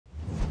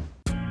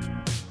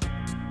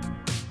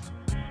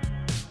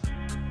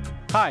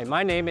Hi,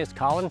 my name is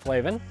Colin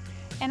Flavin.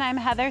 And I'm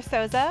Heather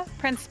Souza,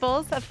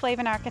 principals of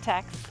Flavin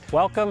Architects.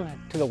 Welcome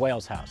to the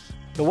Wales House.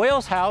 The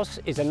Wales House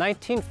is a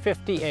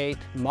 1958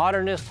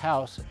 modernist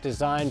house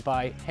designed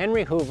by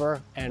Henry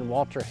Hoover and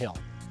Walter Hill.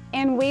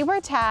 And we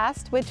were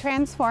tasked with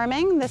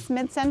transforming this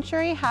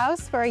mid-century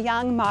house for a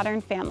young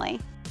modern family.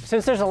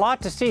 Since there's a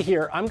lot to see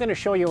here, I'm going to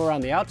show you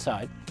around the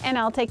outside. And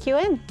I'll take you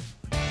in.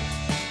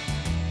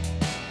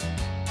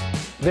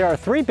 There are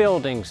three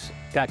buildings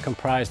that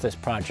comprise this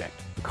project.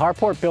 The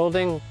carport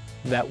building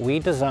that we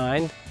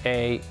designed,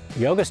 a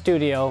yoga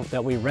studio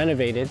that we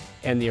renovated,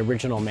 and the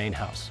original main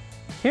house.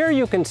 Here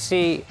you can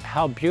see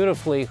how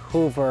beautifully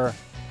Hoover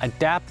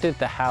adapted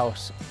the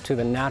house to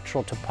the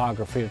natural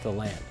topography of the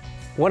land.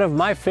 One of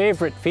my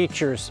favorite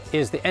features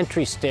is the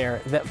entry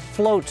stair that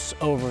floats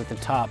over the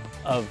top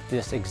of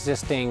this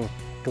existing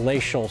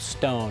glacial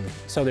stone.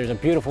 So there's a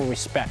beautiful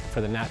respect for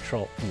the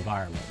natural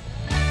environment.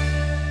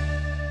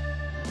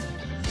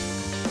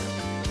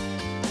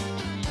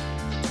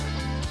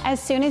 As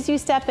soon as you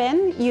step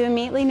in, you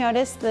immediately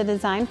notice the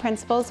design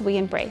principles we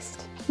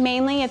embraced.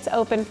 Mainly it's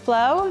open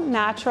flow,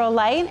 natural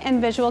light,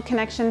 and visual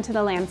connection to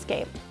the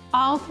landscape.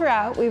 All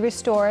throughout, we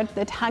restored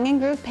the tongue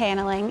and groove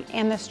paneling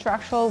and the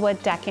structural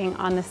wood decking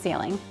on the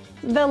ceiling.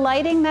 The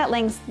lighting that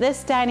links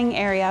this dining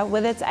area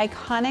with its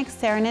iconic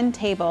Saarinen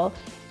table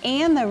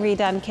and the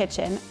redone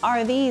kitchen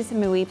are these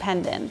Mui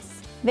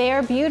pendants. They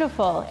are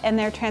beautiful in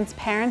their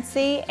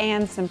transparency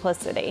and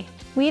simplicity.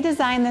 We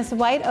designed this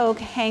white oak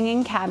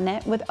hanging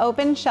cabinet with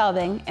open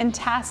shelving and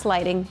task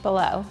lighting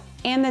below.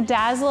 And the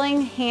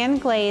dazzling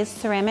hand-glazed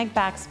ceramic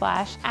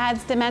backsplash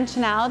adds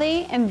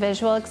dimensionality and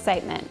visual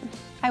excitement.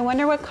 I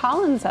wonder what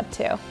Colin's up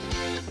to.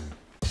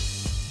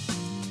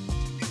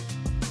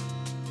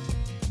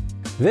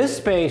 This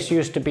space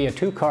used to be a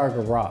two-car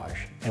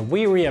garage, and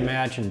we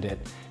reimagined it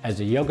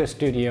as a yoga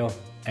studio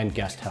and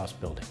guest house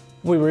building.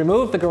 We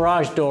removed the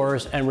garage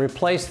doors and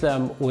replaced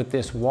them with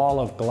this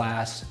wall of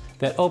glass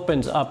that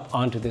opens up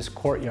onto this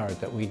courtyard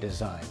that we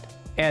designed.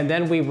 And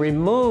then we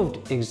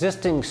removed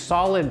existing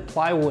solid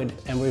plywood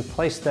and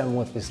replaced them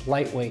with this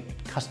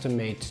lightweight,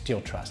 custom-made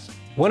steel truss.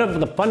 One of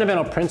the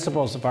fundamental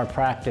principles of our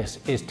practice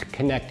is to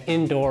connect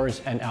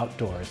indoors and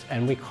outdoors,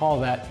 and we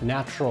call that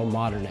natural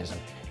modernism.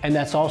 And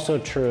that's also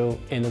true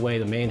in the way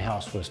the main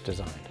house was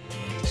designed.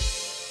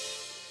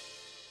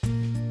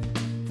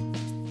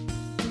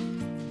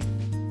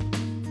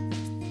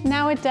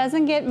 Now it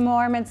doesn't get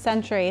more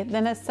mid-century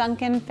than a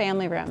sunken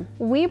family room.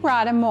 We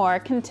brought a more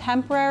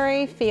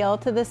contemporary feel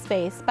to the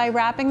space by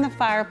wrapping the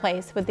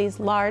fireplace with these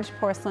large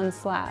porcelain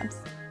slabs.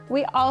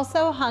 We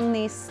also hung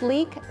these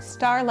sleek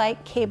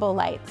starlight cable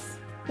lights,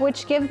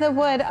 which give the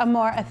wood a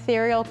more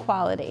ethereal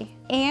quality.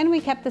 And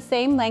we kept the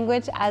same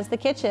language as the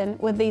kitchen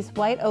with these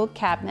white oak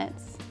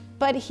cabinets.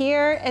 But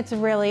here it's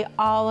really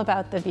all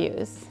about the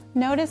views.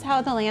 Notice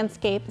how the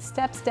landscape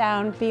steps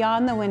down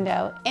beyond the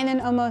window in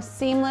an almost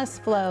seamless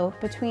flow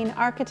between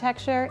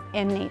architecture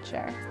and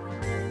nature.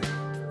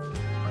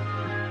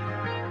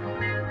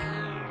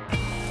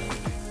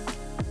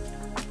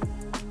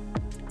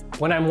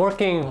 When I'm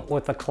working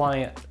with a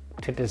client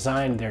to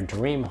design their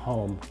dream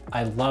home,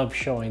 I love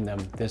showing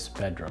them this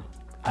bedroom.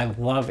 I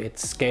love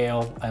its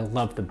scale. I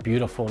love the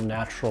beautiful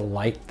natural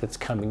light that's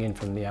coming in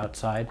from the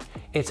outside.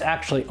 It's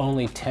actually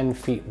only 10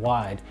 feet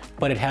wide,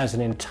 but it has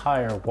an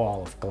entire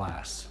wall of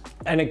glass.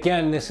 And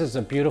again, this is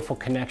a beautiful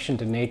connection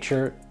to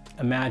nature.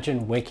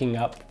 Imagine waking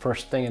up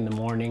first thing in the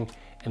morning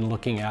and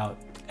looking out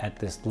at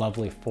this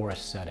lovely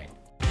forest setting.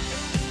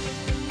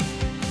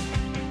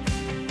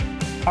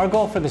 Our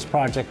goal for this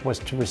project was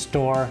to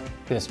restore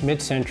this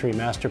mid-century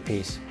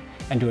masterpiece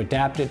and to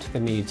adapt it to the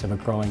needs of a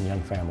growing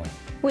young family.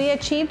 We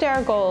achieved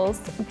our goals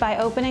by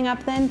opening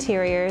up the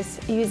interiors,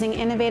 using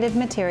innovative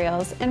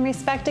materials, and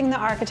respecting the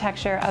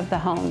architecture of the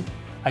home.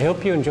 I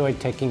hope you enjoyed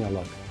taking a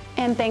look.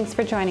 And thanks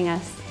for joining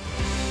us.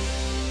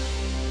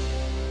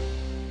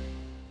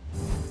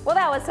 Well,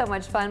 that was so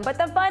much fun, but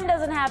the fun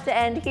doesn't have to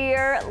end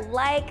here.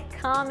 Like,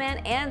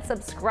 comment, and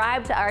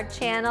subscribe to our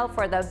channel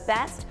for the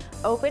best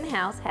open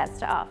house has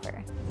to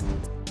offer.